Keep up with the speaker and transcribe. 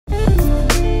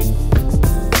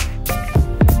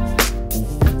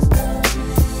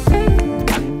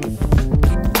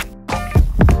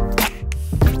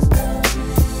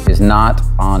not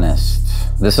honest.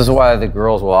 This is why the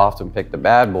girls will often pick the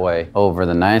bad boy over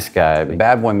the nice guy. The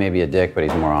bad boy may be a dick, but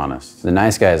he's more honest. The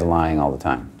nice guy is lying all the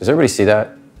time. Does everybody see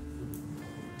that?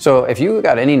 So if you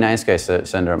got any nice guy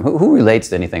syndrome, who relates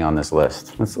to anything on this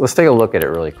list? Let's take a look at it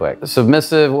really quick.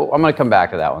 Submissive, well, I'm gonna come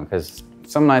back to that one because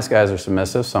some nice guys are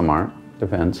submissive, some aren't,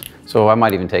 depends. So I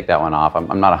might even take that one off.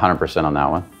 I'm not 100% on that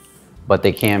one, but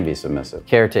they can be submissive.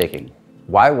 Caretaking.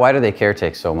 Why do they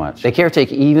caretake so much? They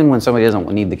caretake even when somebody doesn't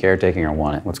need the caretaking or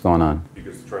want it. What's going on?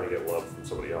 Because they're trying to get love from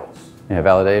somebody else. Yeah,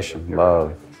 validation,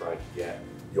 love. Trying to get.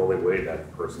 The only way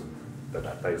that person,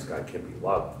 that nice guy can be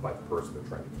loved by the person they're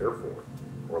trying to care for,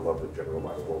 or loved in general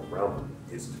by the world around them,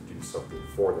 is to do something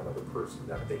for the other person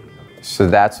that they become. So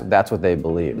that's what they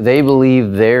believe. They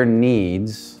believe their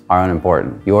needs are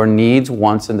unimportant. Your needs,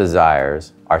 wants, and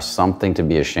desires are something to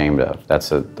be ashamed of. That's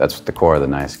the core of the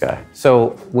nice guy.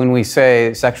 So when we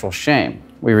say sexual shame,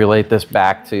 we relate this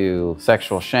back to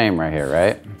sexual shame right here,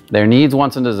 right? Their needs,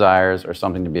 wants, and desires are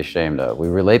something to be ashamed of. We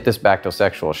relate this back to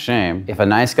sexual shame. If a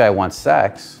nice guy wants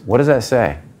sex, what does that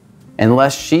say?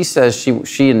 Unless she says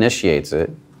she initiates it,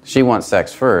 she wants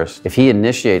sex first. If he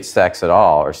initiates sex at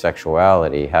all or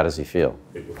sexuality, how does he feel?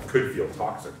 It could feel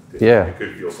toxic. Yeah. It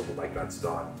could feel something like that's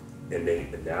not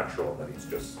innate and natural, that he's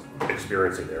just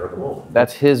experiencing there at the moment.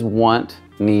 That's his want,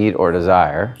 need, or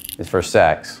desire is for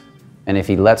sex. And if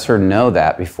he lets her know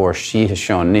that before she has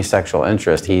shown any sexual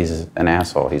interest, he's an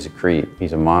asshole, he's a creep,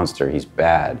 he's a monster, he's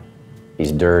bad,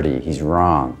 he's dirty, he's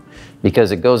wrong.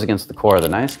 Because it goes against the core of the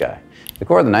nice guy. The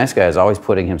core of the nice guy is always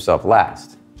putting himself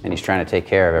last. And he's trying to take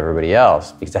care of everybody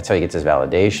else because that's how he gets his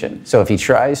validation. So if he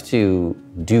tries to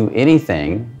do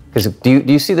anything, because do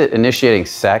you see that initiating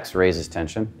sex raises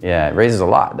tension? Yeah, it raises a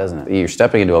lot, doesn't it? You're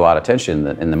stepping into a lot of tension,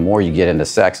 and the more you get into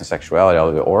sex and sexuality,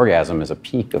 all the orgasm is a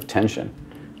peak of tension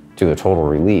to a total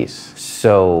release.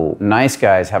 So nice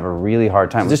guys have a really hard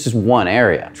time. This is one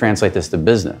area. Translate this to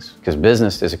business, because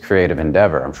business is a creative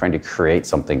endeavor. I'm trying to create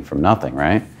something from nothing,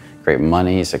 right? Create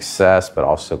money, success, but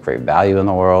also create value in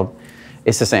the world.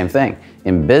 It's the same thing.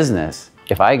 In business,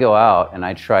 if I go out and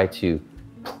I try to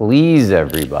please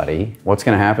everybody, what's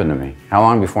gonna happen to me? How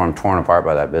long before I'm torn apart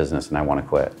by that business and I wanna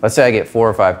quit? Let's say I get 4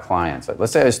 or 5 clients.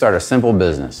 Let's say I start a simple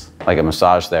business, like a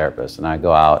massage therapist, and I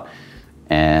go out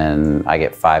and I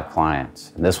get 5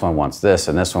 clients. And this one wants this,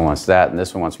 and this one wants that, and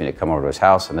this one wants me to come over to his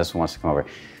house, and this one wants to come over.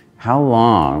 How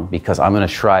long, because I'm gonna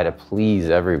try to please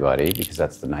everybody, because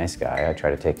that's the nice guy, I try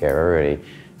to take care of everybody,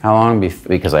 how long,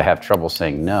 because I have trouble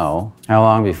saying no, how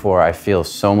long before I feel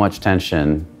so much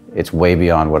tension, it's way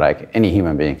beyond what any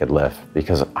human being could lift,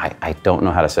 because I don't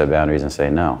know how to set boundaries and say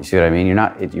no. You see what I mean?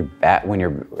 You're bad,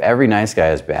 every nice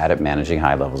guy is bad at managing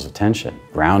high levels of tension,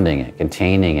 grounding it,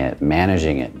 containing it,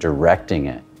 managing it, directing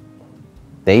it.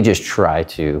 They just try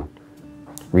to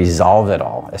resolve it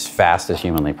all as fast as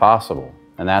humanly possible.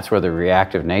 And that's where the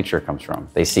reactive nature comes from.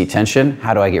 They see tension,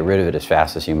 how do I get rid of it as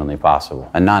fast as humanly possible?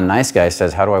 A non-nice guy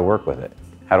says, how do I work with it?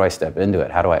 How do I step into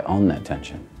it? How do I own that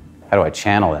tension? How do I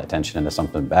channel that tension into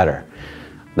something better?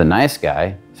 The nice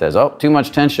guy says, oh, too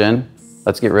much tension,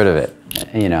 let's get rid of it.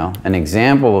 You know, an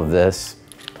example of this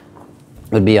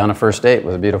would be on a first date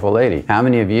with a beautiful lady. How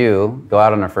many of you go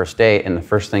out on a first date and the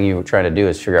first thing you try to do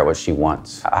is figure out what she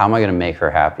wants? How am I gonna make her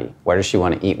happy? Where does she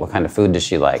wanna eat? What kind of food does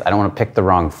she like? I don't wanna pick the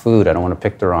wrong food. I don't wanna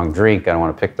pick the wrong drink. I don't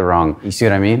wanna pick the wrong, you see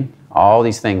what I mean? All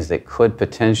these things that could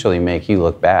potentially make you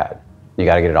look bad. You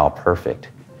gotta get it all perfect.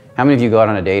 How many of you go out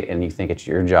on a date and you think it's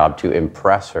your job to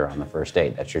impress her on the first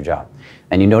date? That's your job.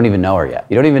 And you don't even know her yet.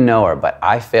 You don't even know her, but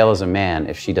I fail as a man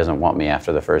if she doesn't want me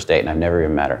after the first date and I've never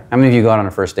even met her. How many of you go out on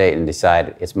a first date and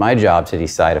decide, it's my job to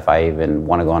decide if I even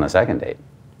want to go on a second date?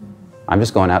 I'm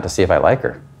just going out to see if I like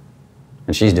her.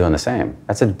 And she's doing the same.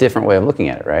 That's a different way of looking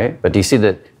at it, right? But do you see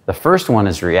that the first one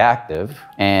is reactive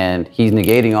and he's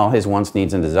negating all his wants,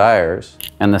 needs, and desires.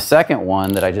 And the second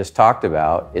one that I just talked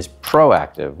about is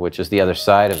proactive, which is the other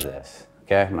side of this.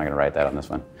 Okay, I'm not gonna write that on this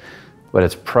one. But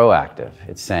it's proactive.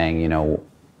 It's saying, you know,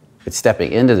 it's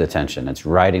stepping into the tension. It's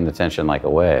riding the tension like a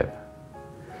wave.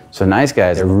 So nice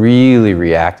guys are really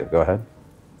reactive. Go ahead.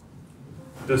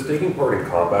 Does taking part in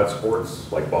combat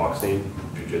sports like boxing,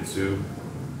 jiu-jitsu,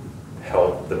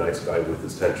 help the nice guy with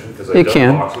his tension? Because I've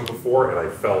done boxing before and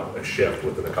I felt a shift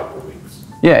within a couple of weeks.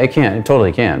 Yeah, it can. It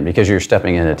totally can, because you're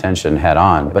stepping into tension head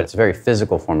on, but it's a very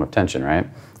physical form of tension, right?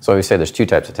 So we say there's 2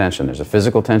 types of tension. There's a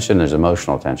physical tension, there's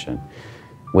emotional tension.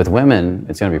 With women,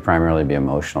 it's going to primarily be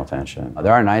emotional tension.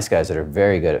 There are nice guys that are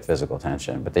very good at physical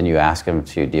tension, but then you ask them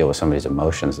to deal with somebody's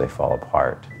emotions, they fall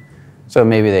apart. So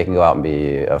maybe they can go out and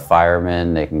be a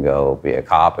fireman, they can go be a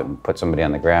cop and put somebody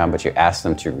on the ground, but you ask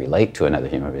them to relate to another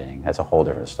human being. That's a whole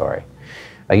different story.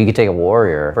 Like you could take a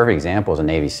warrior. A perfect example is a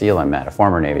Navy SEAL I met, a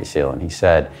former Navy SEAL, and he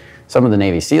said, some of the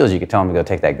Navy SEALs, you could tell them to go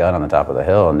take that gun on the top of the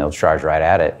hill and they'll charge right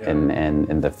at it. Yeah.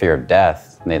 And the fear of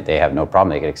death, they have no problem,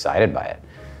 they get excited by it.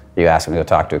 You ask them to go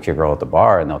talk to a cute girl at the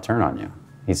bar and they'll turn on you.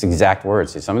 His exact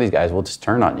words. Some of these guys will just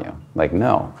turn on you, like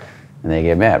no. And they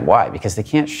get mad. Why? Because they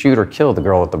can't shoot or kill the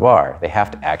girl at the bar. They have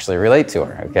to actually relate to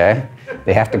her, okay?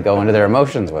 They have to go into their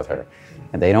emotions with her.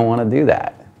 And they don't want to do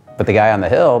that. But the guy on the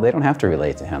hill, they don't have to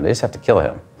relate to him. They just have to kill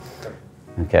him,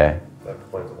 okay? That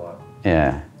explains a lot.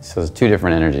 Yeah, so there's two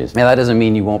different energies. Now that doesn't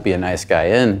mean you won't be a nice guy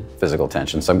in physical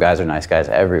tension. Some guys are nice guys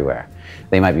everywhere.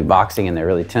 They might be boxing and they're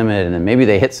really timid and then maybe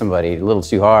they hit somebody a little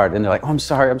too hard and they're like, oh, I'm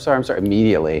sorry,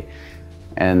 immediately.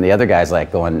 And the other guy's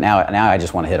like going, now I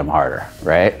just want to hit him harder,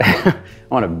 right?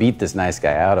 I want to beat this nice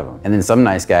guy out of him. And then some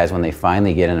nice guys, when they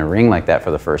finally get in a ring like that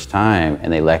for the first time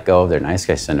and they let go of their nice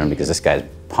guy syndrome because this guy's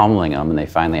pummeling them and they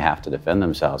finally have to defend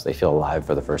themselves, they feel alive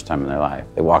for the first time in their life.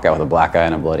 They walk out with a black eye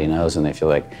and a bloody nose and they feel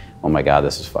like, oh my God,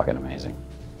 this is fucking amazing.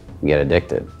 You get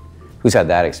addicted. Who's had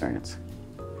that experience?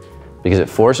 Because it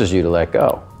forces you to let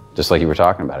go. Just like you were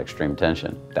talking about, extreme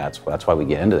tension. That's why we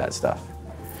get into that stuff.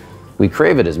 We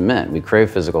crave it as men. We crave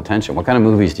physical tension. What kind of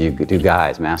movies do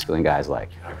guys, masculine guys like?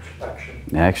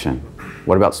 Action.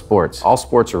 What about sports? All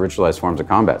sports are ritualized forms of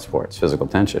combat sports, physical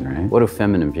tension, right? What do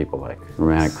feminine people like?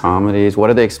 Romantic comedies.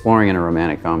 What are they exploring in a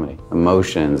romantic comedy?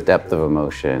 Emotions, depth of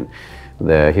emotion,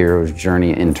 the hero's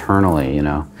journey internally, you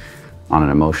know, on an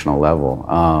emotional level.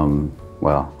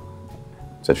 Well,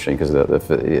 it's interesting because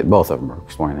both of them are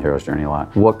exploring the hero's journey a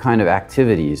lot. What kind of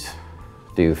activities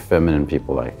do feminine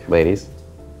people like? Ladies?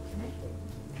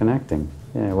 Connecting.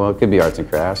 Yeah, well, it could be arts and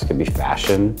crafts, it could be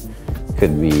fashion, it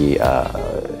could be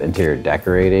interior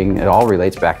decorating. It all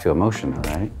relates back to emotion, though,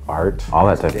 right? Art, all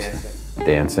that type of stuff.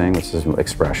 Dancing, which is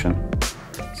expression.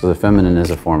 So the feminine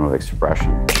is a form of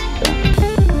expression.